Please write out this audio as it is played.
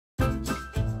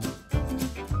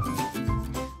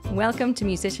Welcome to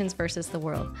Musicians versus the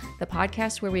World, the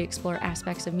podcast where we explore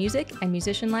aspects of music and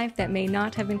musician life that may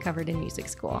not have been covered in music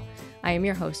school. I am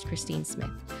your host, Christine Smith.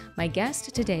 My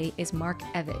guest today is Mark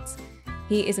Evitts.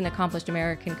 He is an accomplished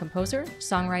American composer,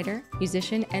 songwriter,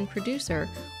 musician, and producer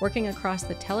working across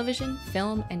the television,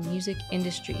 film, and music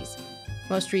industries.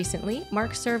 Most recently,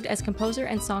 Mark served as composer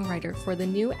and songwriter for the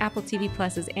new Apple TV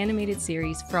Plus's animated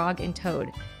series Frog and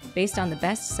Toad, based on the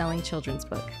best-selling children's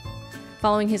book.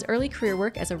 Following his early career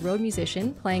work as a road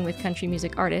musician, playing with country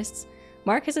music artists,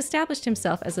 Mark has established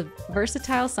himself as a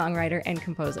versatile songwriter and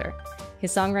composer.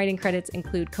 His songwriting credits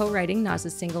include co-writing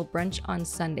Nas's single Brunch on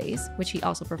Sundays, which he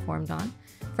also performed on,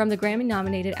 from the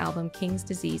Grammy-nominated album King's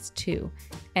Disease 2,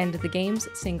 and the Game's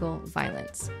single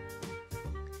Violence.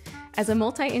 As a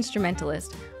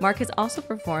multi-instrumentalist, Mark has also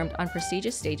performed on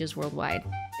prestigious stages worldwide,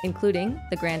 including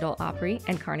the Grand Ole Opry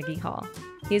and Carnegie Hall.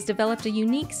 He has developed a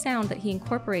unique sound that he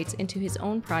incorporates into his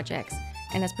own projects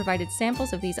and has provided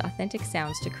samples of these authentic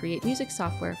sounds to create music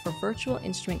software for virtual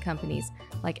instrument companies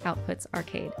like Outputs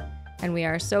Arcade. And we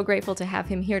are so grateful to have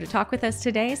him here to talk with us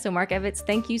today. So Mark Evitts,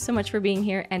 thank you so much for being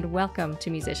here and welcome to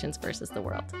Musicians versus the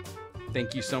World.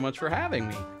 Thank you so much for having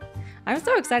me. I'm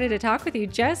so excited to talk with you.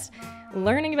 Just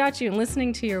learning about you and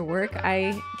listening to your work,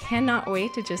 I cannot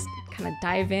wait to just kind of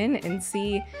dive in and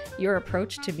see your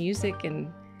approach to music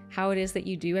and how it is that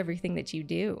you do everything that you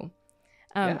do.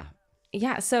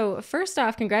 Yeah. So first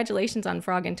off, congratulations on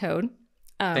Frog and Toad.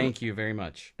 Thank you very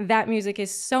much. That music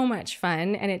is so much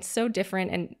fun and it's so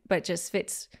different but just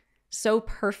fits so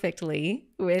perfectly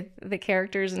with the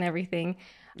characters and everything.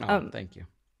 Thank you.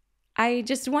 I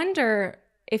just wonder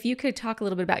if you could talk a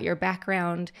little bit about your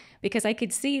background, because I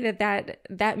could see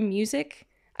that music,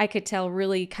 I could tell,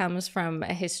 really comes from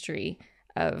a history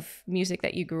of music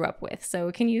that you grew up with.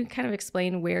 So can you kind of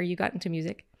explain where you got into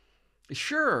music?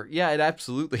 Sure. Yeah, it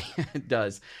absolutely it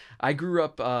does. I grew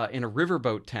up in a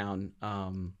riverboat town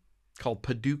called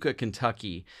Paducah,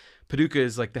 Kentucky. Paducah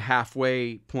is like the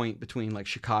halfway point between like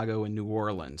Chicago and New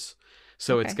Orleans.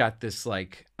 So It's got this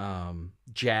like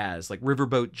jazz, like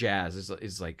riverboat jazz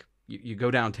is like, you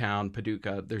go downtown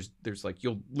Paducah, there's like,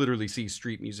 you'll literally see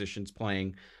street musicians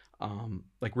playing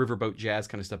like riverboat jazz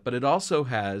kind of stuff. But it also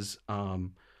has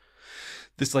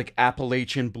this like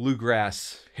Appalachian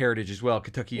bluegrass heritage as well.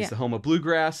 Kentucky is the home of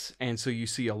bluegrass. And so you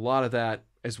see a lot of that,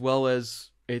 as well as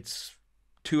it's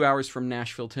 2 hours from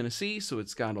Nashville, Tennessee. So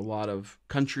it's got a lot of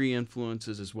country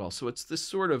influences as well. So it's this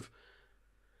sort of,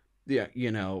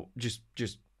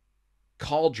 just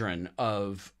cauldron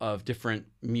of different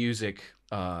music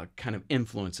kind of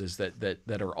influences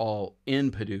that are all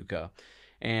in Paducah.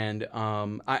 And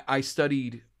I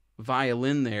studied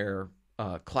violin there,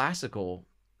 classical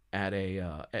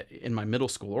in my middle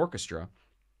school orchestra,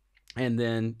 and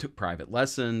then took private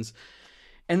lessons,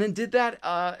 and then did that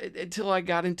until I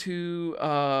got into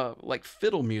like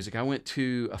fiddle music. I went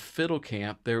to a fiddle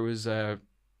camp. There was a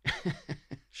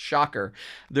shocker.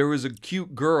 There was a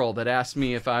cute girl that asked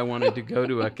me if I wanted to go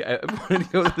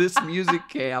to this music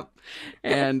camp,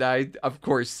 and I of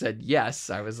course said yes.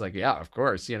 I was like, yeah, of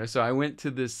course, So I went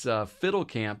to this fiddle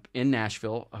camp in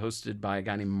Nashville, hosted by a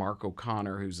guy named Mark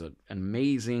O'Connor, who's an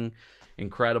amazing,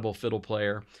 incredible fiddle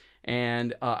player,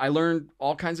 and I learned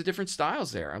all kinds of different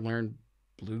styles there. I learned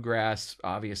bluegrass,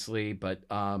 obviously, but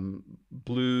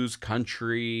blues,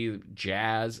 country,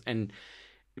 jazz, and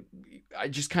I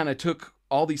just kind of took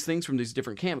all these things from these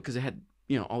different camps because it had,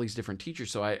 all these different teachers.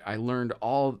 So I learned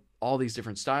all these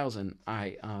different styles, and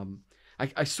I've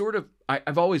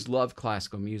always loved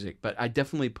classical music, but I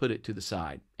definitely put it to the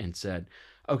side and said,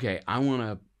 okay, I want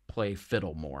to play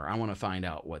fiddle more. I want to find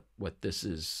out what this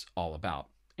is all about.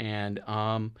 And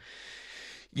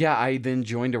I then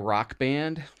joined a rock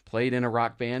band, played in a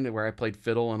rock band where I played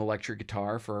fiddle and electric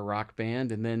guitar for a rock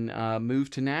band, and then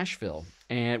moved to Nashville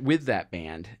and with that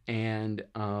band. And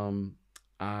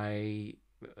I,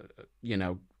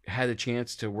 had a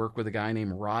chance to work with a guy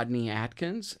named Rodney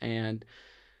Atkins, and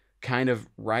kind of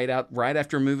right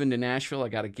after moving to Nashville, I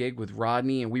got a gig with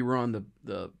Rodney, and we were on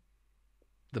the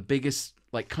biggest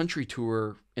like country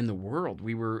tour in the world.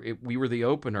 We were the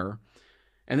opener,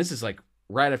 and this is like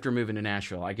right after moving to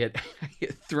Nashville. I get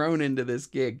thrown into this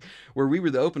gig where we were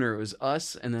the opener. It was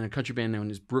us and then a country band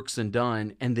known as Brooks and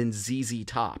Dunn, and then ZZ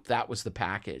Top. That was the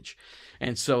package.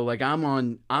 And so like I'm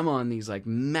on these like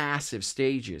massive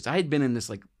stages. I had been in this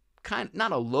like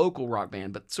not a local rock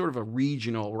band, but sort of a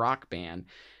regional rock band.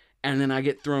 And then I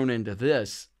get thrown into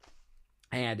this,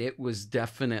 and it was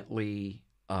definitely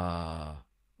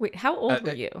Wait, how old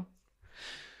were you?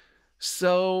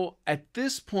 So at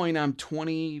this point I'm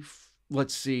 20.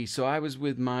 Let's see. So I was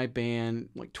with my band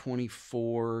like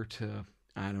 24 to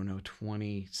I don't know,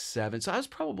 27. So I was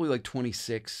probably like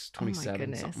 26, Oh my 27,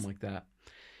 goodness. something like that.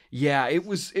 Yeah, it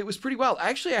was pretty wild.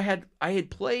 Actually, I had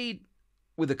played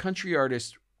with a country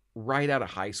artist right out of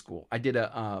high school.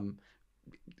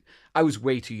 I was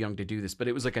way too young to do this, but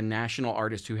it was like a national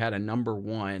artist who had a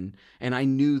 #1, and I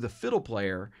knew the fiddle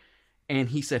player, and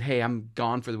he said, "Hey, I'm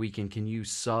gone for the weekend. Can you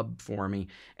sub for me?"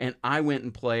 And I went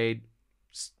and played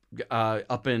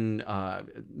up in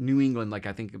New England, like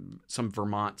I think some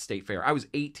Vermont State Fair. I was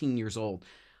 18 years old,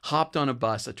 hopped on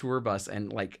a tour bus,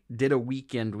 and like did a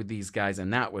weekend with these guys.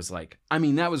 And that was like, I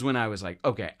mean, that was when I was like,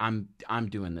 okay, I'm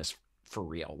doing this for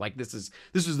real. Like this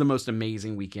was the most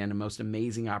amazing weekend, the most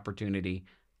amazing opportunity.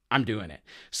 I'm doing it.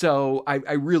 So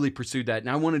I really pursued that, and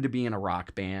I wanted to be in a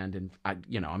rock band, and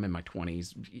I'm in my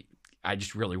 20s. I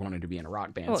just really wanted to be in a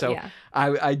rock band. Well, so yeah.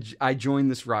 I joined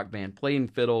this rock band, playing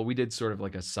fiddle. We did sort of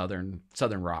like a southern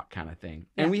rock kind of thing,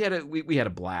 and Yeah. we had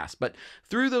a blast. But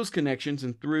through those connections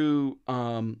and through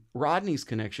Rodney's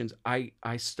connections,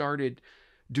 I started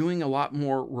doing a lot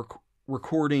more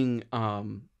recording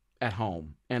at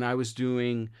home, and I was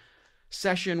doing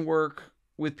session work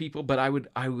with people. But I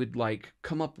would like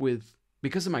come up with,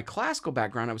 because of my classical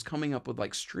background, I was coming up with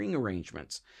like string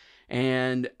arrangements,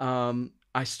 and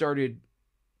I started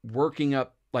working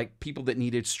up like people that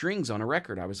needed strings on a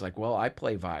record. I was like, well, I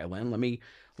play violin. Let me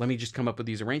just come up with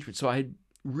these arrangements. So I had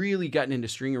really gotten into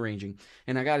string arranging,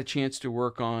 and I got a chance to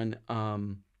work on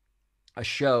a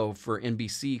show for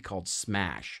NBC called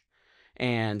Smash.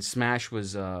 And Smash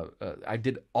was I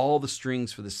did all the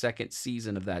strings for the second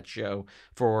season of that show.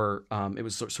 For it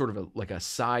was sort of like a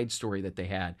side story that they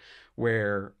had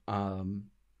where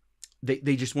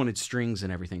they just wanted strings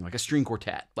and everything, like a string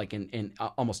quartet, like in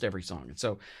almost every song. And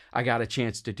so I got a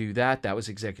chance to do that. That was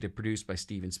executive produced by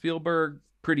Steven Spielberg.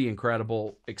 Pretty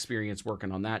incredible experience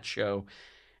working on that show.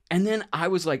 And then I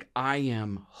was like, I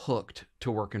am hooked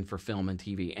to working for film and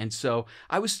TV. And so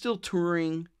I was still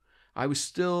touring. I was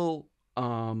still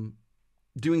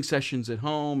doing sessions at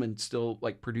home and still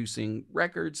like producing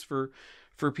records for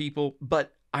people.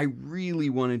 But I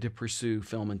really wanted to pursue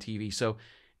film and TV. So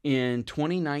in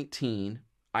 2019,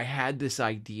 I had this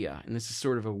idea, and this is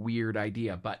sort of a weird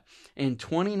idea, but in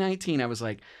 2019, I was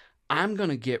like, I'm going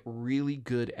to get really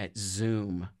good at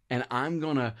Zoom, and I'm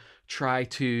going to try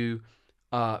to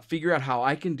figure out how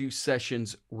I can do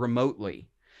sessions remotely.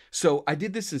 So I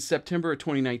did this in September of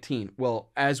 2019.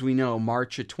 Well, as we know,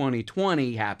 March of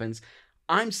 2020 happens.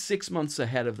 I'm 6 months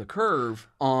ahead of the curve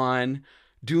on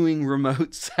doing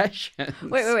remote sessions.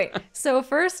 Wait. So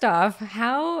first off,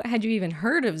 how had you even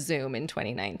heard of Zoom in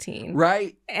 2019?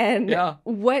 Right. And Yeah.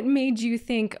 what made you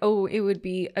think, oh, it would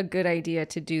be a good idea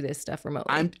to do this stuff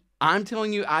remotely? I'm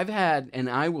telling you, I've had, and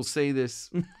I will say this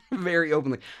very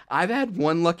openly, I've had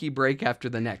one lucky break after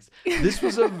the next. This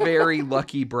was a very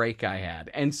lucky break I had.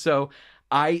 And so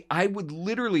I would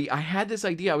literally, I had this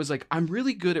idea. I was like, I'm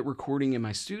really good at recording in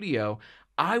my studio.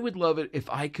 I would love it if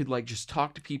I could like just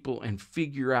talk to people and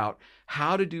figure out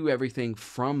how to do everything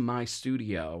from my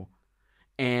studio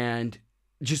and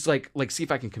just like see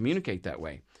if I can communicate that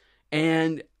way.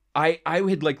 And I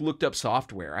had like looked up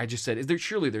software. I just said,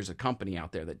 surely there's a company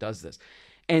out there that does this.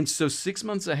 And so 6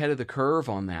 months ahead of the curve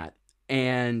on that.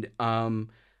 And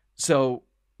so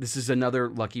this is another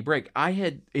lucky break. I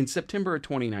had, in September of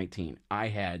 2019, I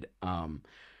had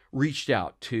reached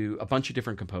out to a bunch of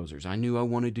different composers. I knew I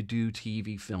wanted to do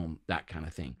TV, film, that kind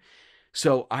of thing.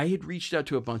 So I had reached out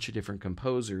to a bunch of different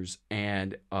composers,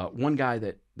 and one guy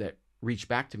that reached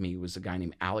back to me was a guy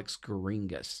named Alex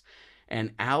Garingas.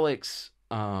 And Alex,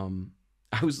 I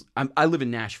live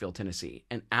in Nashville, Tennessee,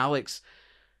 and Alex,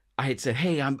 I had said,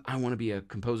 hey, I want to be a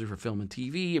composer for film and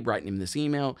TV. I'm writing him this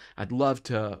email. I'd love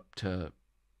to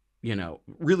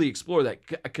really explore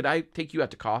that. Could I take you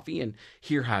out to coffee and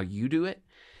hear how you do it?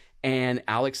 And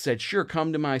Alex said, sure,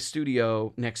 come to my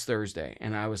studio next Thursday.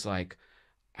 And I was like,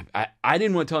 I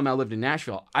didn't want to tell him I lived in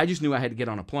Nashville. I just knew I had to get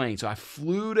on a plane. So I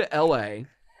flew to LA,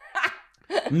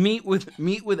 meet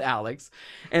with Alex.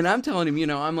 And I'm telling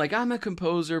him, I'm like, I'm a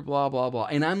composer, blah, blah, blah.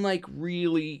 And I'm like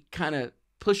really kind of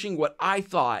pushing what I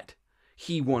thought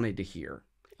he wanted to hear.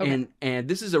 Okay. And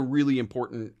this is a really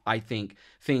important, I think,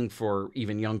 thing for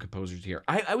even young composers to hear.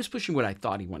 I was pushing what I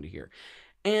thought he wanted to hear.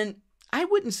 And I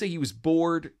wouldn't say he was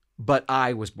bored, but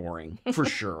I was boring, for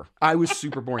sure. I was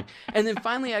super boring. And then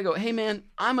finally I go, hey, man,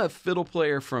 I'm a fiddle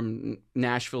player from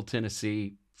Nashville,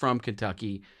 Tennessee, from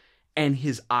Kentucky. And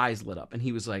his eyes lit up. And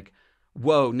he was like,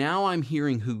 whoa, now I'm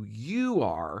hearing who you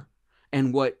are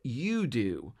and what you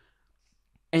do.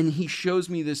 And he shows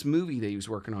me this movie that he was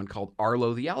working on called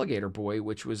Arlo the Alligator Boy,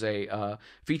 which was a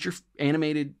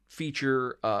animated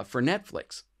feature for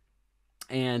Netflix.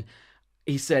 And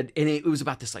he said, and it was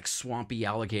about this like swampy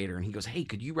alligator. And he goes, "Hey,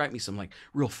 could you write me some like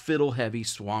real fiddle heavy,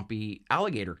 swampy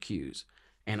alligator cues?"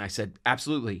 And I said,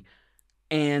 "Absolutely."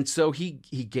 And so he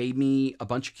gave me a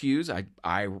bunch of cues. I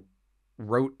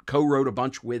co-wrote a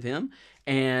bunch with him.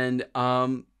 And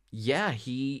yeah,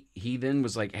 he then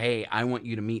was like, "Hey, I want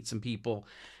you to meet some people."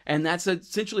 And that's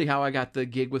essentially how I got the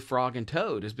gig with Frog and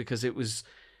Toad, is because it was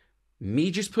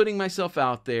me just putting myself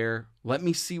out there. Let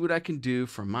me see what I can do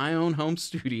from my own home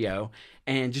studio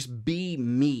and just be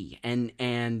me.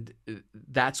 And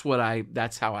that's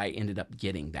how I ended up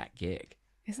getting that gig.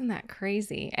 Isn't that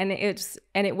crazy? And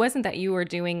it wasn't that you were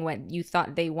doing what you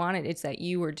thought they wanted. It's that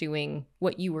you were doing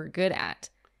what you were good at.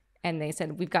 And they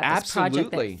said, "We've got this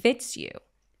project that fits you."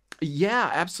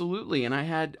 Yeah, absolutely. And I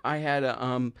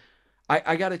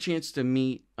got a chance to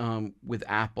meet with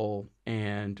Apple,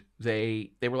 and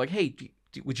they were like, "Hey,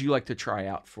 would you like to try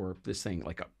out for this thing,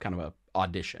 like a kind of a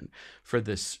audition for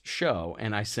this show?"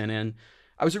 And I sent in.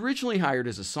 I was originally hired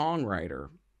as a songwriter,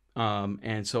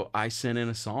 and so I sent in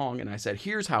a song, and I said,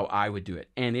 "Here's how I would do it,"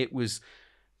 and it was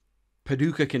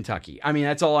Paducah, Kentucky. I mean,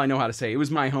 that's all I know how to say. It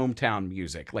was my hometown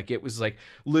music. Like, it was like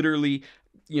literally,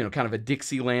 kind of a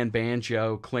Dixieland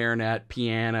banjo, clarinet,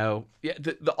 piano, yeah,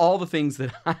 all the things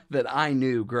that I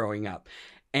knew growing up.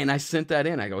 And I sent that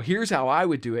in. I go, "Here's how I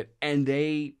would do it," and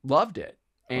they loved it.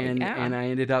 And and I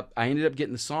ended up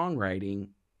getting the songwriting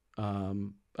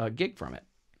gig from it.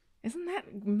 Isn't that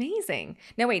amazing?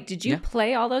 Now, wait, did you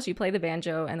play all those? You play the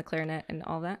banjo and the clarinet and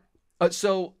all that?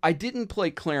 So I didn't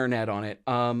play clarinet on it.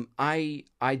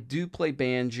 I do play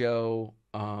banjo,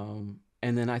 and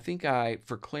then I think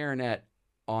for clarinet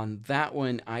on that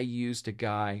one I used a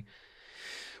guy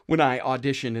when I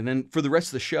auditioned, and then for the rest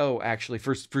of the show, actually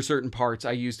for certain parts,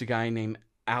 I used a guy named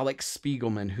Alex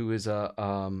Spiegelman, who is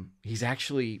he's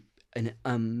actually an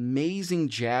amazing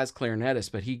jazz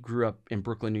clarinetist, but he grew up in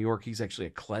Brooklyn, New York. He's actually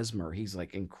a klezmer. He's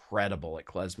like incredible at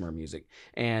klezmer music.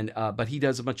 And, but he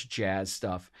does a bunch of jazz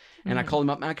stuff. And I called him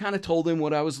up and I kind of told him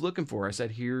what I was looking for. I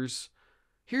said, here's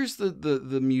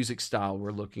the music style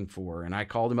we're looking for. And I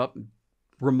called him up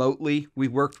remotely. We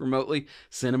worked remotely,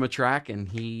 sent him a track,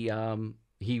 and he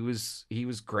was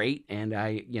great. And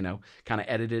I, kind of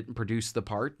edited and produced the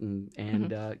part,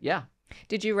 and yeah.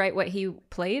 Did you write what he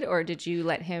played, or did you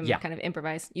let him kind of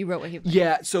improvise? You wrote what he played?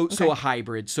 Yeah, so a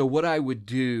hybrid. So what I would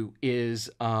do is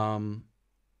I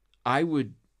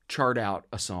would chart out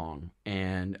a song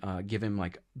and give him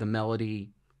like the melody.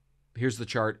 Here's the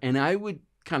chart. And I would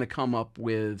kind of come up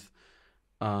with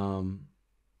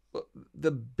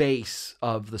the base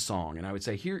of the song. And I would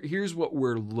say, here's what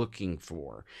we're looking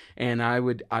for. And I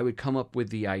would come up with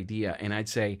the idea, and I'd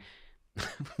say,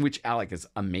 which Alec is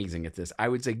amazing at this, I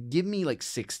would say, give me like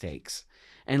 6 takes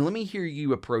and let me hear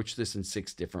you approach this in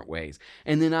 6 different ways.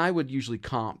 And then I would usually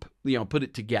put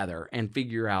it together and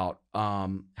figure out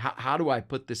how do I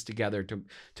put this together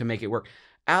to make it work.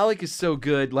 Alec is so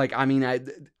good. Like, I mean,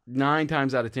 9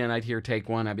 times out of 10, I'd hear take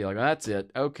 1. I'd be like, "Oh, that's it.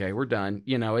 Okay, we're done."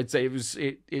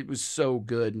 It was so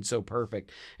good and so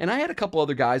perfect. And I had a couple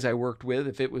other guys I worked with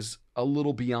if it was a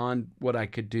little beyond what I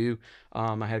could do.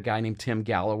 I had a guy named Tim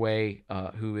Galloway,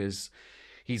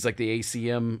 he's like the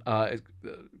ACM,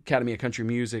 Academy of Country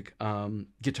Music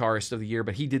guitarist of the year,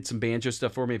 but he did some banjo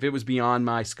stuff for me. If it was beyond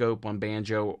my scope on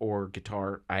banjo or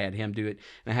guitar, I had him do it.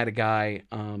 And I had a guy,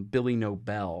 Billy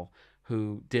Nobel,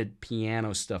 who did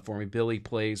piano stuff for me. Billy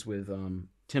plays with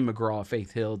Tim McGraw,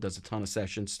 Faith Hill, does a ton of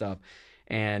session stuff,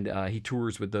 and he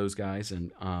tours with those guys.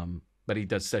 And but he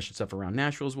does session stuff around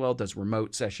Nashville as well, does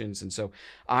remote sessions. And so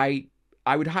I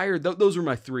would hire, those were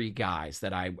my 3 guys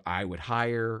that I would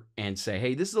hire and say,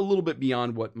 "Hey, this is a little bit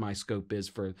beyond what my scope is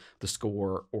for the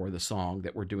score or the song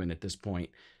that we're doing at this point.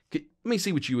 Let me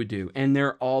see what you would do." And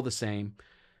they're all the same.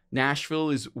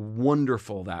 Nashville is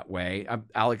wonderful that way.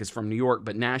 Alec is from New York,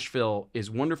 but Nashville is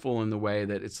wonderful in the way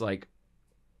that it's like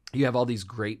you have all these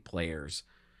great players,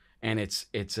 and it's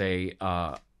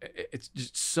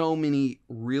just so many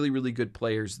really, really good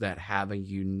players that have a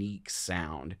unique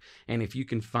sound. And if you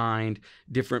can find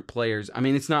different players, I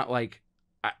mean, it's not like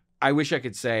I wish I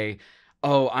could say,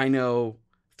 "Oh, I know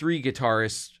 3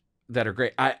 guitarists that are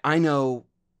great." I know,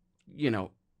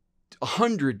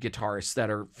 100 guitarists that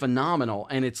are phenomenal,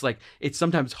 and it's like it's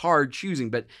sometimes hard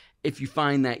choosing. But if you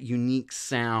find that unique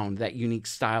sound, that unique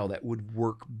style that would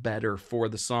work better for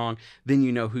the song, then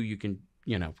you know who you can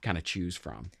kind of choose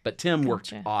from. But Tim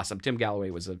worked awesome. Tim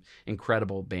Galloway was an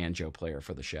incredible banjo player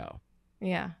for the show.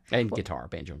 Yeah, and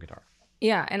banjo and guitar.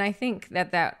 Yeah, and I think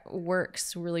that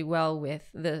works really well with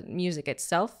the music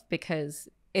itself because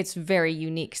it's very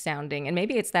unique sounding, and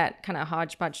maybe it's that kind of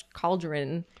hodgepodge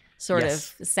cauldron sort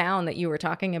Yes. of sound that you were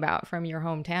talking about from your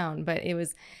hometown. But it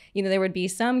was, there would be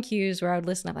some cues where I would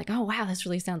listen. I'm like, oh, wow, this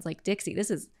really sounds like Dixie.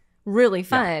 This is really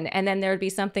fun. And then there would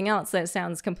be something else that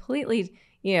sounds completely,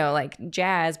 like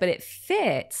jazz, but it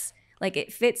fits. Like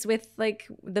it fits with like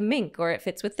the mink, or it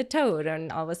fits with the toad,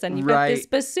 and all of a sudden you've got this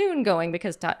bassoon going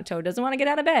because Toad doesn't want to get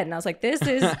out of bed. And I was like, this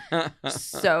is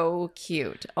so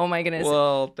cute. Oh my goodness.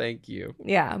 Well, thank you.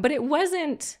 Yeah, but it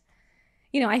wasn't,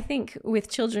 I think with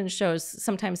children's shows,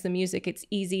 sometimes the music, it's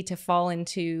easy to fall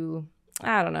into,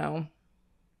 I don't know,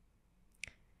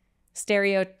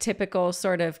 stereotypical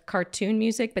sort of cartoon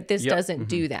music, but this doesn't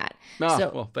do that.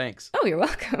 Oh, well, thanks. Oh, you're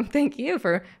welcome. Thank you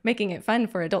for making it fun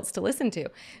for adults to listen to.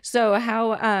 So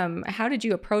how did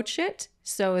you approach it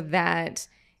so that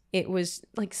it was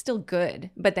like still good,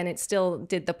 but then it still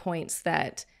did the points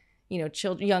that,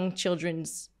 young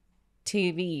children's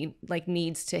TV like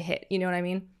needs to hit? You know what I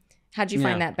mean? How'd you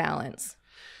find that balance?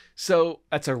 So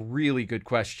that's a really good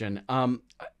question.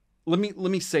 Let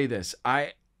me say this.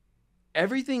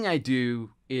 Everything I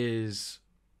do is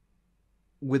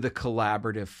with a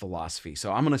collaborative philosophy.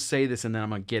 So I'm going to say this, and then I'm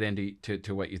going to get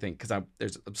into what you think, because I've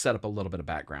set up a little bit of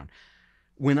background.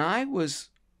 When I was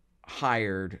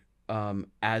hired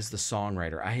as the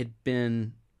songwriter, I had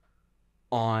been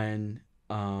on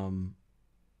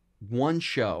one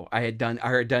show. I had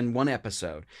done one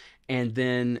episode, and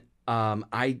then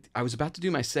I was about to do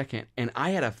my second, and I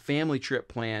had a family trip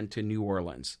planned to New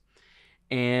Orleans,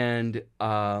 and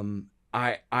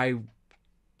I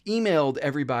emailed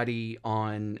everybody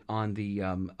on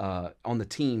the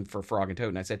team for Frog and Toad,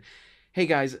 and I said, "Hey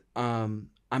guys, I'm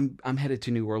headed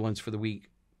to New Orleans for the week.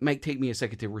 Might take me a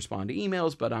second to respond to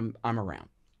emails, but I'm around."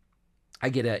 I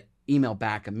get an email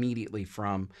back immediately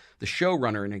from the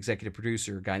showrunner and executive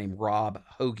producer, a guy named Rob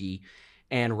Hoagie,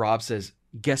 and Rob says,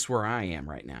 "Guess where I am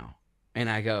right now?" And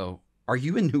I go, "Are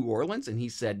you in New Orleans?" And he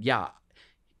said, "Yeah."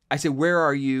 I said, "Where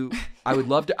are you? I would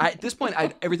love to." At this point,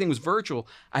 everything was virtual.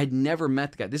 I had never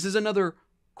met the guy. This is another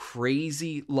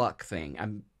crazy luck thing.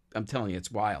 I'm telling you, it's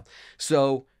wild.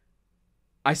 So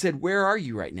I said, "Where are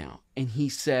you right now?" And he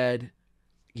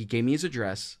gave me his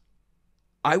address.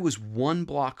 I was 1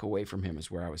 block away from him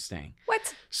is where I was staying.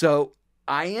 What? So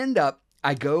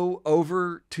I go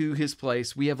over to his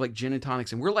place. We have like gin and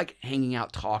tonics, and we're like hanging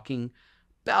out, talking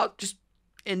about just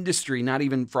industry, not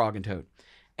even Frog and Toad.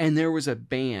 And there was a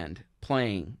band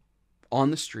playing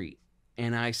on the street.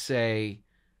 And I say,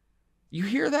 "You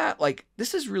hear that? Like,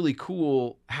 this is really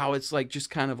cool how it's like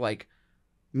just kind of like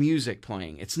music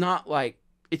playing. It's not like,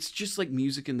 it's just like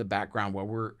music in the background while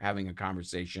we're having a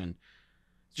conversation.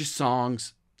 Just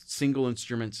songs, single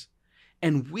instruments."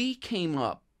 And we came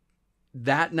up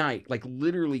that night, like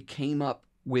literally came up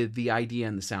with the idea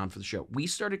and the sound for the show. We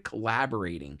started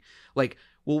collaborating. Like,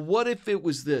 well, what if it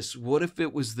was this? What if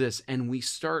it was this? And we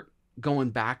start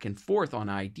going back and forth on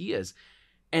ideas.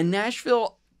 And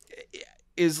Nashville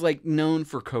is like known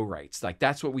for co-writes. Like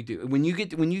that's what we do. When you get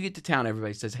to town,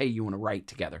 everybody says, "Hey, you want to write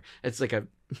together?" It's like a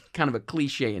kind of a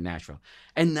cliche in Nashville.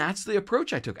 And that's the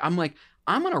approach I took. I'm like,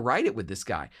 I'm going to write it with this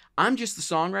guy. I'm just the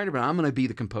songwriter, but I'm going to be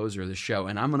the composer of the show.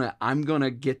 And I'm going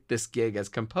to get this gig as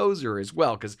composer as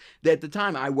well. Because at the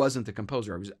time I wasn't the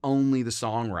composer. I was only the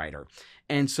songwriter.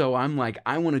 And so I'm like,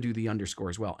 I want to do the underscore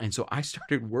as well. And so I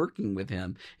started working with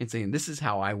him and saying, this is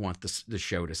how I want the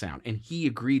show to sound. And he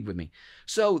agreed with me.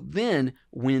 So then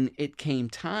when it came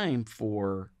time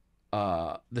for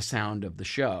the sound of the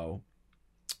show,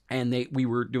 and we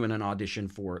were doing an audition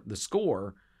for the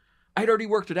score, I'd already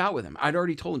worked it out with him. I'd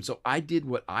already told him. So I did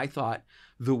what I thought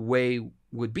the way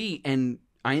would be. And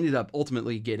I ended up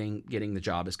ultimately getting the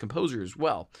job as composer as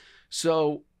well.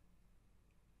 So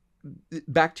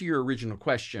back to your original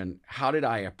question, how did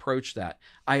I approach that?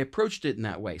 I approached it in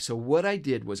that way. So what I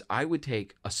did was I would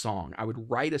take a song. I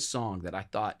would write a song that I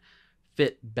thought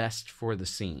fit best for the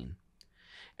scene.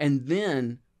 And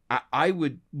then I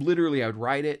would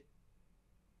write it,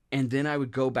 and then I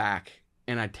would go back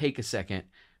and I'd take a second,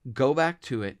 go back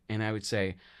to it, and I would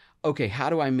say, okay, how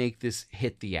do I make this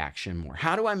hit the action more?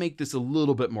 How do I make this a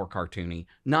little bit more cartoony?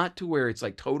 Not to where it's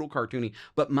like total cartoony,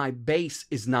 but my base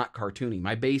is not cartoony.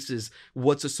 My base is,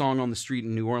 what's a song on the street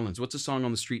in New Orleans? What's a song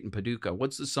on the street in Paducah?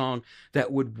 What's the song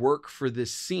that would work for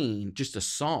this scene? Just a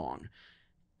song.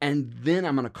 And then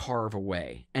I'm going to carve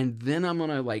away. And then I'm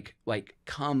going to like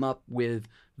come up with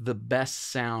the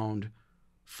best sound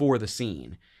for the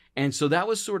scene. And so that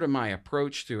was sort of my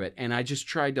approach to it. And I just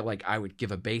tried to I would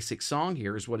give a basic song,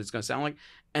 here is what it's going to sound like.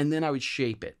 And then I would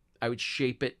shape it. I would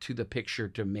shape it to the picture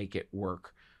to make it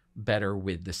work better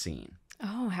with the scene.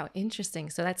 Oh, how interesting.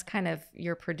 So that's kind of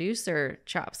your producer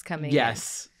chops coming in.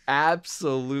 Yes.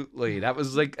 Absolutely. That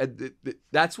was like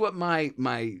that's what my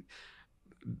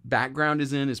background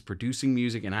is producing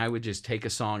music, and I would just take a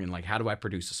song and like, how do I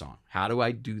produce a song? How do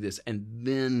I do this? And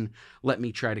then let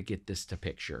me try to get this to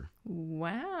picture.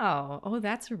 Wow. Oh,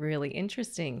 that's really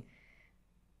interesting.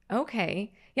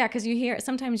 Okay. Yeah, because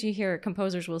sometimes you hear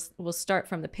composers will start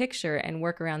from the picture and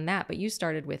work around that, but you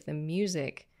started with the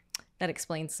music. That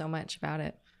explains so much about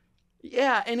it.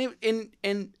 Yeah,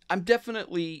 and I'm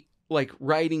definitely like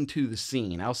writing to the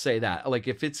scene. I'll say that. Like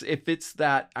if it's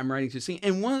that I'm writing to the scene.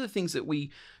 And one of the things that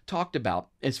we talked about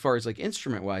as far as like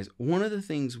instrument wise, one of the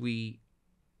things we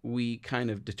kind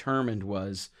of determined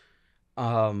was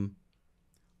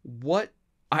what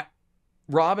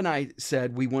Rob and I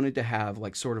said we wanted to have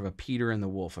like sort of a Peter and the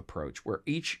Wolf approach where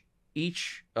each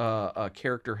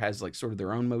character has like sort of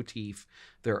their own motif,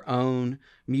 their own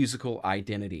musical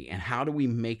identity, and how do we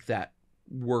make that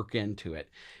work into it?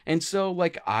 And so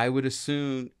like I would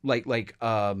assume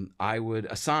I would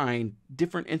assign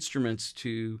different instruments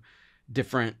to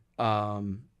different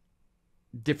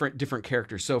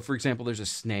characters. So for example, there's a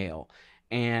snail,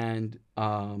 and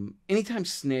anytime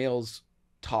snails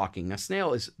talking, now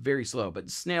snail is very slow,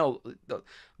 but snail,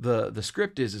 the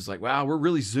script is like, wow, we're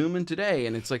really zooming today,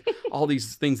 and it's like all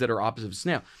these things that are opposite of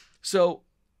snail. So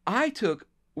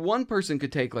one person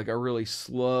could take like a really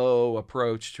slow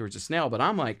approach towards a snail, but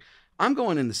I'm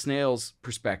going in the snail's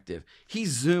perspective. He's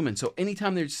zooming, so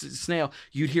anytime there's a snail,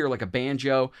 you'd hear like a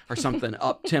banjo or something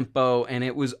up tempo, and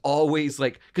it was always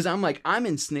like, because I'm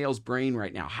in snail's brain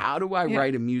right now. How do I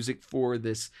write a music for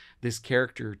this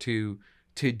character to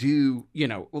do,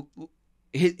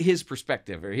 his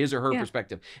perspective or his or her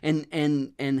perspective,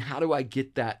 and how do I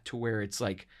get that to where it's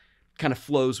like kind of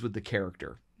flows with the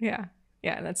character? Yeah,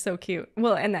 that's so cute.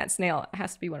 Well, and that snail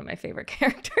has to be one of my favorite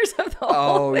characters of the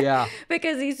whole thing,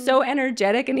 because he's so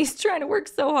energetic and he's trying to work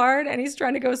so hard and he's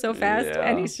trying to go so fast,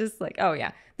 and he's just like, oh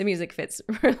yeah, the music fits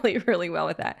really, really well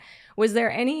with that. Was there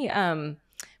any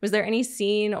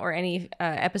scene or any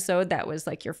episode that was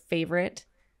like your favorite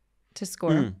to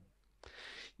score?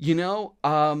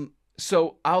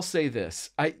 So I'll say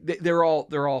this: they're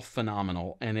all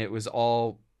phenomenal, and it was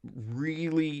all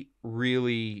really,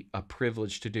 really a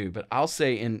privilege to do. But I'll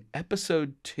say in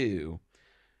episode 2,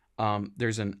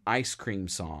 there's an ice cream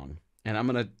song, and I'm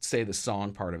gonna say the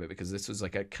song part of it because this was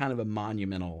like a kind of a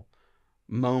monumental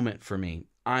moment for me.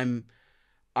 I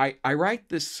write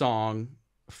this song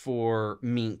for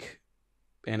Mink,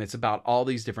 and it's about all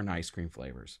these different ice cream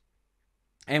flavors.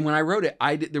 And when I wrote it,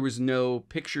 there was no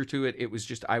picture to it. It was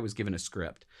just I was given a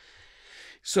script.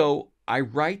 So I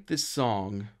write this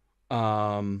song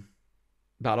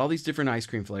about all these different ice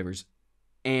cream flavors,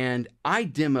 and I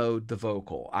demoed the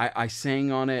vocal. I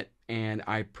sang on it, and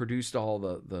I produced all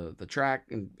the track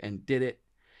and did it.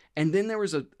 And then there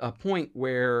was a point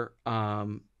where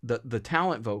the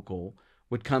talent vocal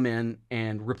would come in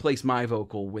and replace my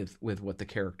vocal with what the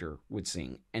character would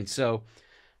sing. And so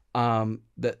the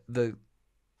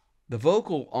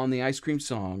vocal on the ice cream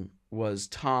song was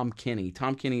Tom Kenny.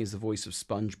 Tom Kenny is the voice of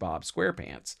SpongeBob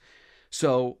SquarePants.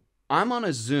 So I'm on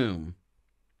a Zoom,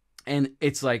 and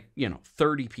it's like,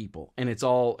 30 people, and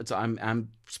I'm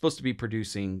supposed to be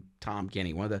producing Tom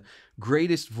Kenny, one of the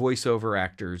greatest voiceover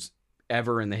actors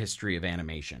ever in the history of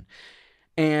animation.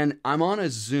 And I'm on a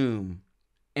Zoom,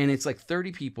 and it's like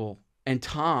 30 people, and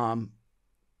Tom,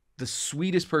 the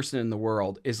sweetest person in the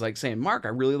world, is like saying, "Mark, I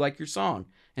really like your song."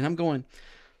 And I'm going,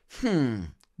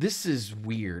 this is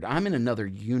weird. I'm in another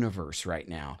universe right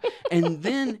now. And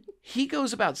then he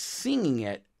goes about singing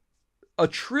it a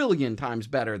trillion times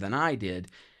better than I did.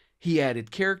 He added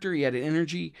character, he added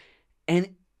energy,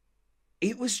 and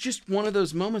it was just one of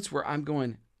those moments where I'm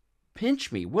going,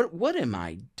 pinch me. What am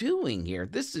I doing here?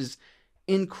 This is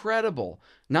incredible.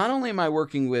 Not only am I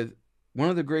working with one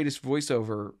of the greatest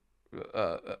voiceover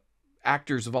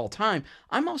actors of all time,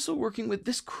 I'm also working with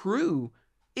this crew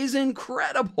is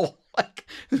incredible. Like,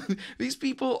 these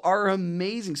people are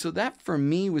amazing. So that for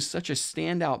me was such a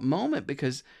standout moment,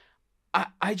 because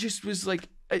I just was like,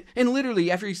 and literally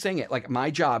after he sang it, like,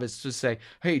 my job is to say,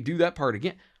 hey, do that part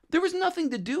again. There was nothing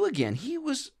to do again. He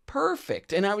was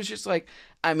perfect. And I was just like,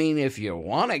 I mean, if you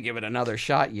want to give it another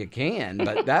shot, you can,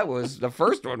 but the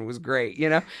first one was great,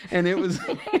 and it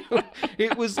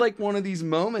was like one of these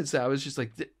moments that I was just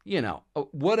like,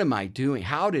 what am I doing?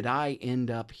 How did I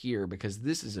end up here? Because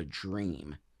this is a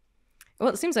dream. Well,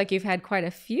 it seems like you've had quite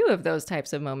a few of those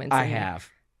types of moments. I have.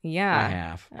 Yeah. I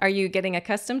have. Are you getting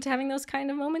accustomed to having those kind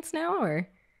of moments now, or?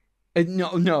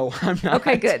 No, I'm not.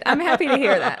 Okay, good. I'm happy to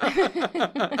hear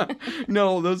that.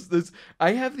 No,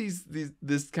 I have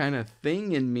this kind of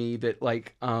thing in me that,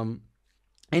 like,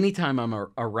 anytime I'm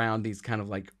around these kind of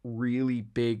like really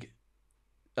bigger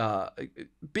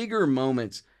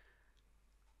moments,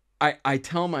 I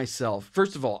tell myself,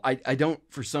 first of all, I don't,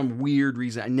 for some weird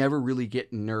reason, I never really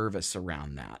get nervous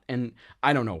around that. And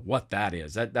I don't know what that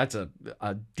is. That's a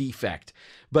defect.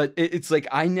 But it's like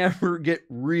I never get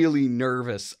really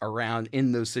nervous around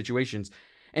in those situations.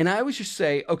 And I always just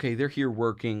say, okay, they're here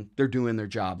working, they're doing their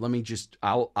job.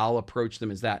 I'll approach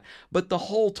them as that. But the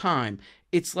whole time,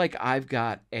 it's like I've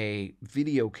got a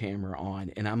video camera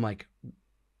on and I'm like,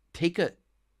 take a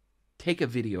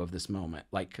video of this moment.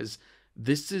 Like, because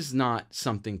this is not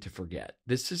something to forget.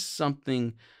 This is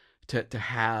something to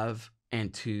have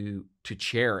and to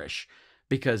cherish,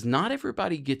 because not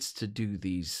everybody gets to do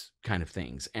these kind of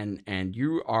things. And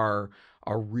you are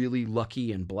a really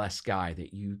lucky and blessed guy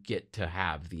that you get to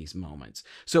have these moments.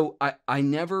 So I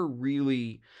never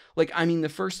really, like, I mean, the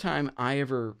first time I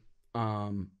ever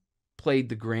played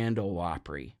the Grand Ole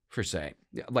Opry, for say,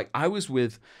 like I was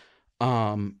with,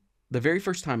 the very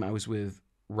first time I was with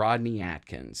Rodney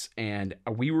Atkins, and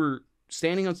we were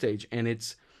standing on stage,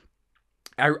 and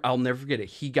I'll never forget it.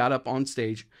 He got up on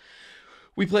stage.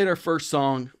 We played our first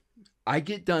song. I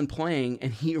get done playing,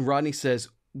 and Rodney says,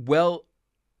 well,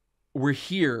 we're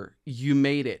here. You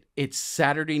made it. It's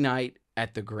Saturday night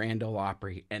at the Grand Ole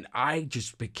Opry. And I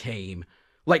just became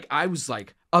like, I was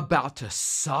like about to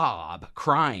sob,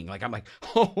 crying. Like, I'm like,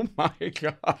 oh my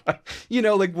God,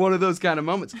 like one of those kind of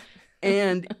moments.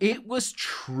 And it was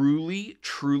truly,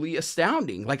 truly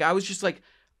astounding. Like, I was just like,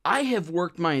 I have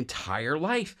worked my entire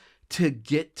life to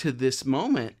get to this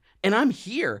moment, and I'm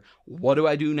here. What do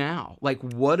I do now? Like,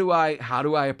 how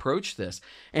do I approach this?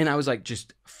 And I was like,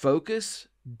 just focus,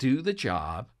 do the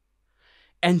job,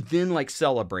 and then like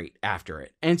celebrate after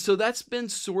it. And so that's been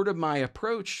sort of my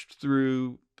approach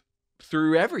through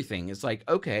everything. It's like,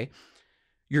 okay,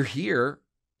 you're here.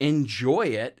 Enjoy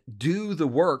it, do the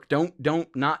work. Don't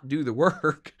not do the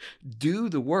work, do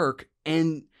the work.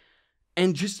 And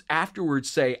just afterwards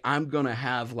say, I'm going to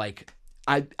have like,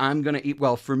 I'm going to eat.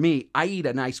 Well, for me, I eat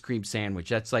an ice cream sandwich.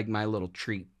 That's like my little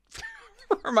treat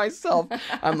for myself.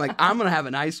 I'm like, I'm going to have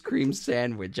an ice cream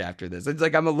sandwich after this. It's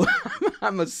like, I'm a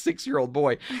 6-year-old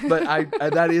boy, but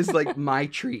that is like my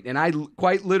treat. And I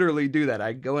quite literally do that.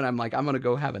 I go and I'm like, I'm going to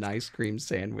go have an ice cream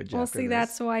sandwich. Well, after see, this.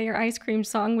 That's why your ice cream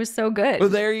song was so good. Well,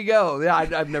 there you go. Yeah,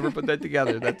 I've never put that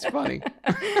together. That's funny.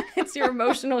 It's your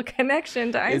emotional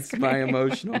connection to ice cream. It's my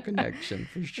emotional connection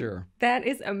for sure. That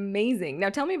is amazing. Now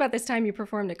tell me about this time you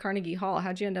performed at Carnegie Hall.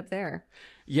 How'd you end up there?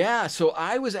 Yeah, so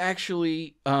I was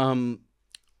actually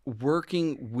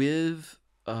working with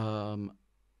a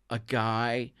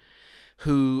guy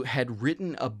who had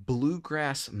written a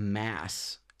bluegrass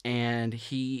mass, and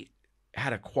he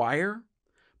had a choir,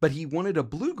 but he wanted a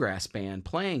bluegrass band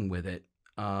playing with it.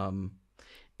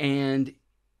 And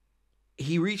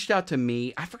he reached out to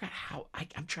me. I forgot how,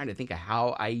 I'm trying to think of how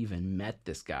I even met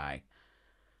this guy.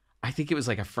 I think it was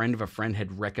like a friend of a friend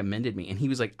had recommended me. And he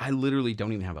was like, I literally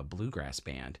don't even have a bluegrass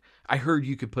band. I heard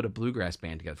you could put a bluegrass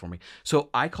band together for me.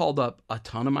 So I called up a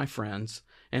ton of my friends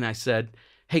and I said,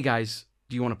 hey guys,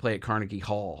 do you want to play at Carnegie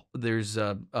Hall? There's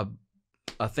a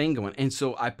thing going. And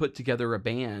so I put together a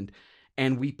band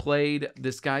and we played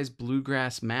this guy's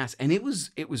bluegrass mass, and it was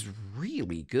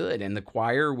really good. And the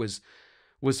choir was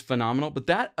phenomenal. But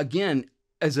that, again,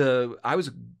 I was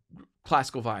a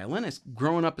classical violinist.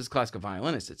 Growing up as a classical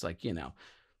violinist, it's like,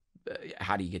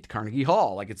 how do you get to Carnegie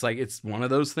Hall? Like, it's one of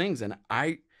those things. And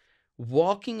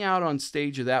walking out on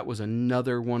stage of that was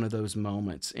another one of those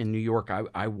moments in New York.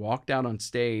 I walked out on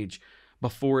stage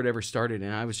before it ever started,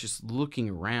 and I was just looking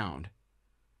around,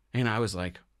 and I was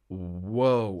like,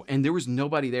 whoa. And there was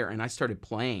nobody there, and I started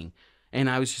playing, and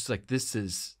I was just like, this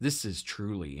is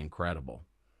truly incredible.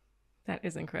 That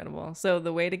is incredible. So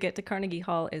the way to get to Carnegie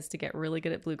Hall is to get really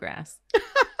good at bluegrass.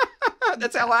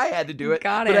 That's how I had to do it.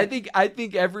 Got it. But I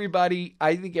think everybody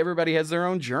has their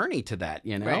own journey to that,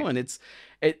 Right.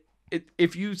 And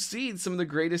if you see some of the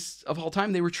greatest of all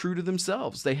time, they were true to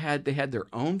themselves. They had their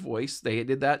own voice. They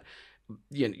did that.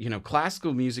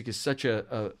 Classical music is such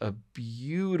a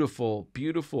beautiful,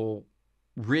 beautiful,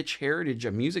 rich heritage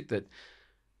of music that,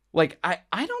 like, I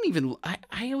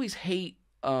always hate,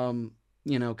 kind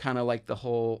of like the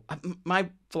whole, my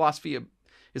philosophy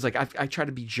is like, I try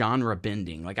to be genre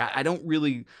bending. Like, I don't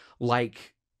really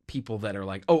like people that are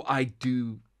like, oh, I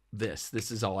do this.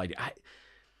 This is all I do.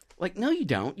 Like, no, you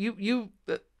don't. You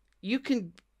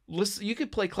can listen. You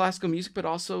could play classical music, but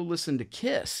also listen to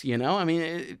Kiss. I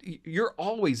mean, you're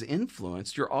always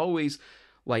influenced. You're always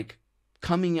like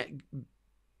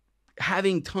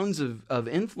having tons of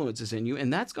influences in you,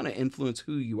 and that's going to influence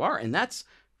who you are, and that's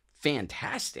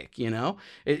fantastic.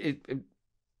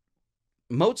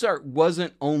 Mozart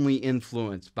wasn't only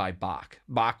influenced by Bach.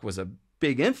 Bach was a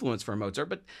big influence for Mozart,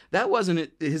 but that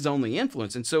wasn't his only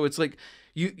influence. And so it's like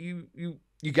you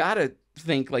got to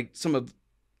think like some of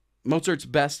Mozart's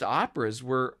best operas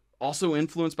were also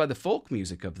influenced by the folk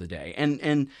music of the day.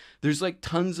 And there's like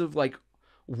tons of like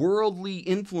worldly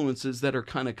influences that are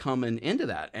kind of coming into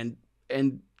that and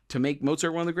to make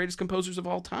Mozart one of the greatest composers of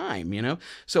all time, you know?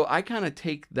 So I kind of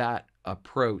take that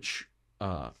approach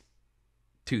to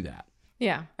that.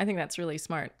 Yeah, I think that's really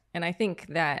smart. And I think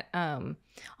that,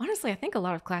 honestly, I think a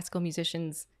lot of classical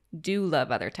musicians do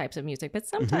love other types of music, but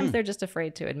sometimes they're just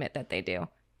afraid to admit that they do.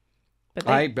 But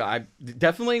I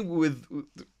definitely, with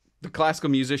the classical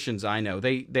musicians I know,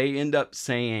 they end up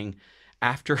saying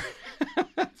after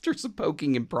after some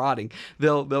poking and prodding,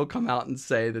 they'll come out and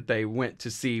say that they went to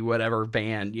see whatever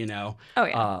band, you know,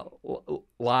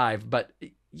 live. But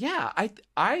yeah,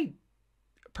 I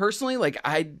personally, like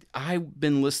I've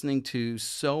been listening to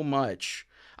so much.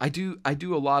 I do a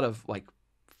lot of like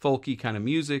folky kind of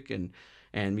music and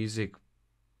music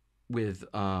with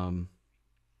like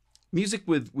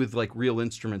real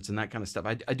instruments and that kind of stuff.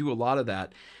 I do a lot of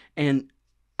that, and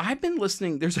I've been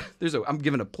listening. I'm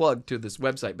giving a plug to this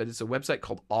website, but it's a website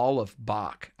called All of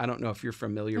Bach. I don't know if you're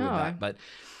familiar with that, but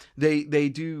they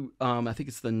do. I think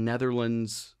it's the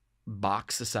Netherlands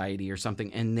Bach Society or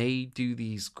something, and they do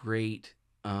these great,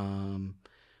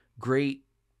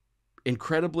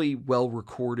 incredibly well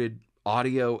recorded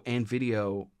audio and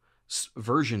video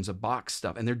versions of Bach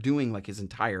stuff, and they're doing like his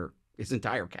entire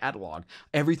catalog,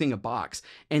 everything of Bach's,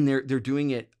 and they're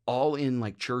doing it all in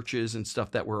like churches and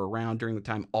stuff that were around during the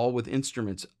time, all with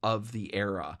instruments of the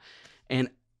era. And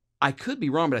I could be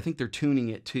wrong, but I think they're tuning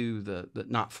it to the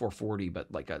not 440,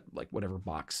 but like whatever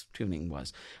Bach's tuning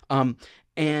was.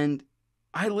 And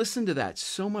I listen to that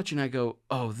so much, and I go,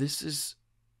 oh, this is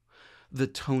the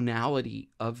tonality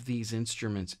of these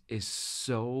instruments is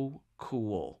so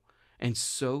cool and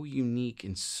so unique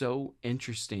and so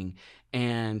interesting.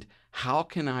 And how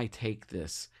can I take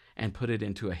this and put it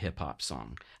into a hip hop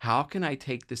song? How can I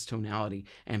take this tonality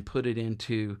and put it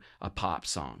into a pop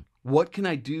song? What can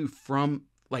I do from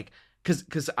like,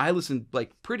 cause I listen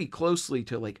like pretty closely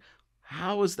to like,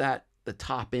 how is that the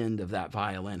top end of that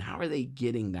violin? How are they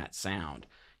getting that sound?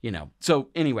 You know? So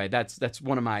anyway, that's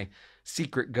one of my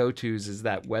secret go-tos is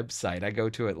that website. I go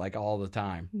to it like all the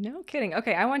time. No kidding.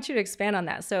 Okay. I want you to expand on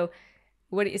that. So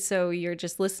you're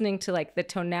just listening to like the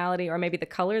tonality or maybe the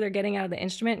color they're getting out of the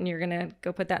instrument, and you're going to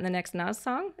go put that in the next Nas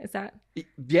song? Is that?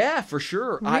 Yeah, for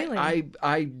sure. Really?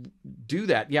 I do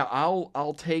that. Yeah.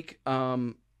 I'll take,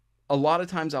 a lot of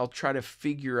times I'll try to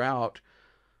figure out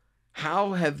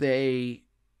how have they,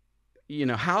 you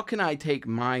know, how can I take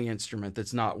my instrument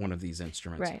that's not one of these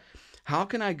instruments? Right. How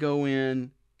can I go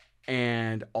in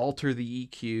and alter the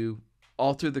EQ,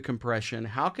 alter the compression?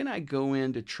 How can I go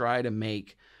in to try to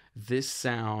make this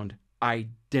sound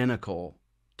identical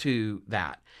to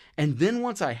that? And then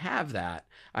once I have that,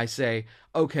 I say,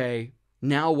 okay,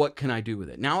 now what can I do with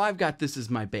it? Now I've got this as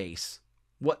my base.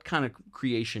 What kind of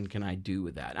creation can I do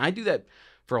with that? And I do that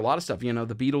for a lot of stuff. You know,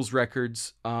 the Beatles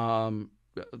records,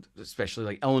 especially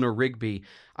like Eleanor Rigby,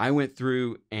 I went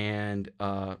through and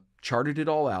charted it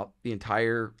all out.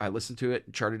 I listened to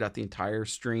it, charted out the entire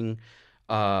string.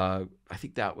 I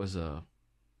think it was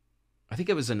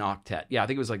an octet. Yeah, I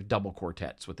think it was like double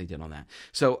quartets, what they did on that.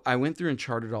 So I went through and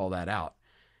charted all that out.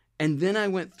 And then I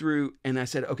went through and I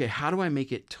said, okay, how do I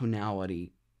make it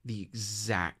tonality the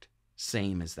exact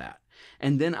same as that?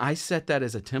 And then I set that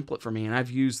as a template for me. And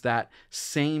I've used that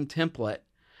same template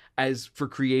as for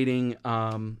creating,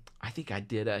 I think I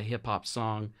did a hip hop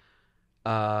song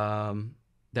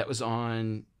that was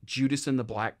on Judas and the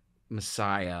Black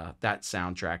Messiah, that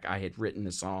soundtrack. I had written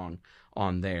a song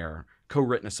on there,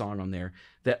 co-written a song on there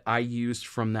that I used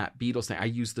from that Beatles thing. I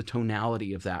used the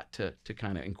tonality of that to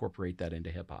kind of incorporate that into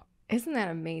hip hop. Isn't that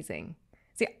amazing?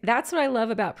 See, that's what I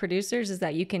love about producers is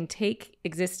that you can take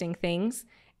existing things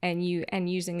and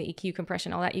using the EQ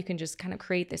compression, all that, you can just kind of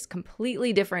create this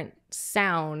completely different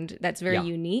sound that's very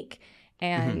unique.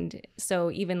 And so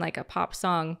even like a pop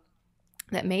song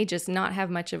that may just not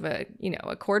have much of a, you know,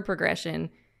 a chord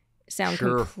progression sound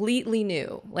completely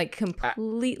new, like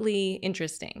completely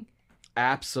interesting.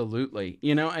 Absolutely.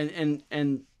 You know,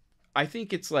 and I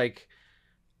think it's like,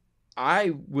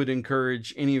 I would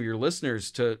encourage any of your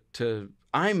listeners to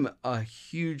I'm a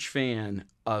huge fan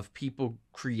of people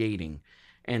creating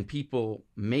and people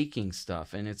making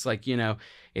stuff. And it's like, you know,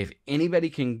 if anybody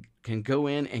can go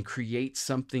in and create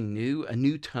something new, a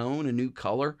new tone, a new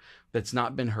color that's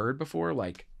not been heard before,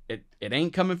 like it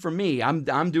ain't coming from me. I'm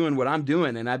doing what I'm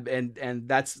doing, and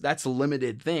that's a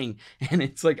limited thing. And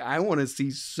it's like I want to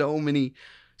see so many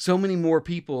more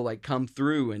people like come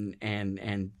through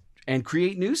and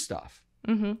create new stuff.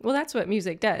 Mm-hmm. Well, that's what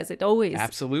music does. It always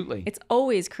absolutely. It's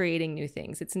always creating new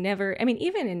things. It's never. I mean,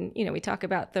 even in we talk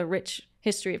about the rich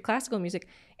history of classical music.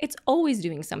 It's always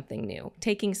doing something new,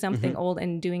 taking something old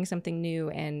and doing something new.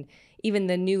 And even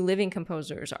the new living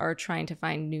composers are trying to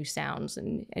find new sounds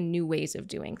and new ways of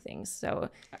doing things. So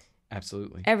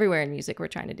absolutely, everywhere in music, we're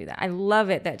trying to do that. I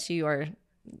love it that you are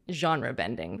genre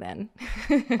bending then.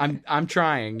 I'm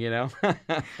trying,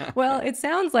 Well, it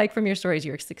sounds like from your stories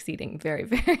you're succeeding very,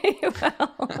 very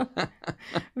well.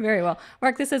 Very well.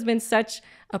 Mark, this has been such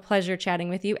a pleasure chatting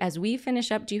with you. As we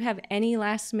finish up, do you have any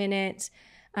last minute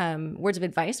words of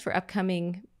advice for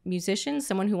upcoming musicians,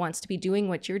 someone who wants to be doing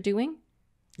what you're doing?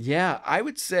 Yeah, I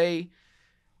would say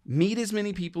meet as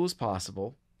many people as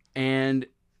possible, and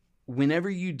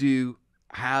whenever you do,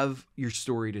 have your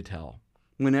story to tell.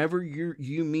 Whenever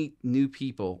you meet new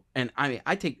people, and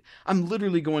I'm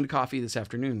literally going to coffee this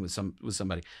afternoon with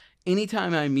somebody.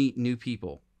 Anytime I meet new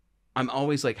people, I'm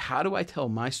always like, how do I tell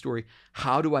my story?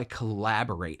 How do I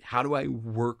collaborate? How do I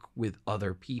work with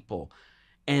other people?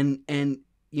 And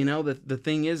the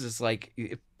thing is like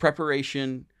if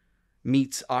preparation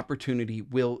meets opportunity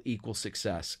will equal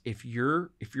success. If you're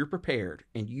prepared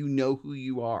and you know who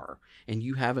you are and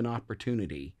you have an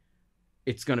opportunity,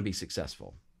 it's going to be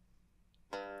successful.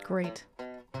 Great.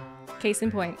 Case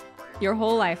in point, your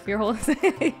whole life, you've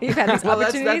had these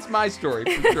opportunities. That's my story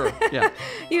for sure. Yeah.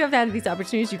 You have had these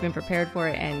opportunities, you've been prepared for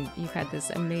it, and you've had this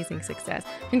amazing success.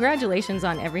 Congratulations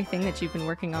on everything that you've been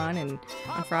working on, and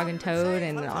on Frog and Toad,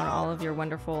 and on all of your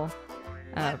wonderful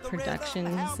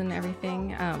productions and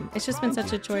everything. It's just been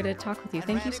such a joy to talk with you.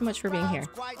 Thank you so much for being here.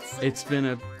 It's been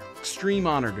an extreme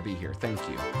honor to be here. Thank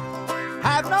you.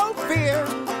 Have no fear.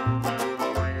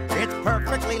 It's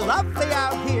perfectly lovely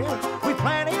out here. We've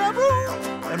plenty of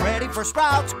room and ready for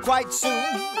sprouts quite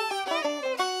soon.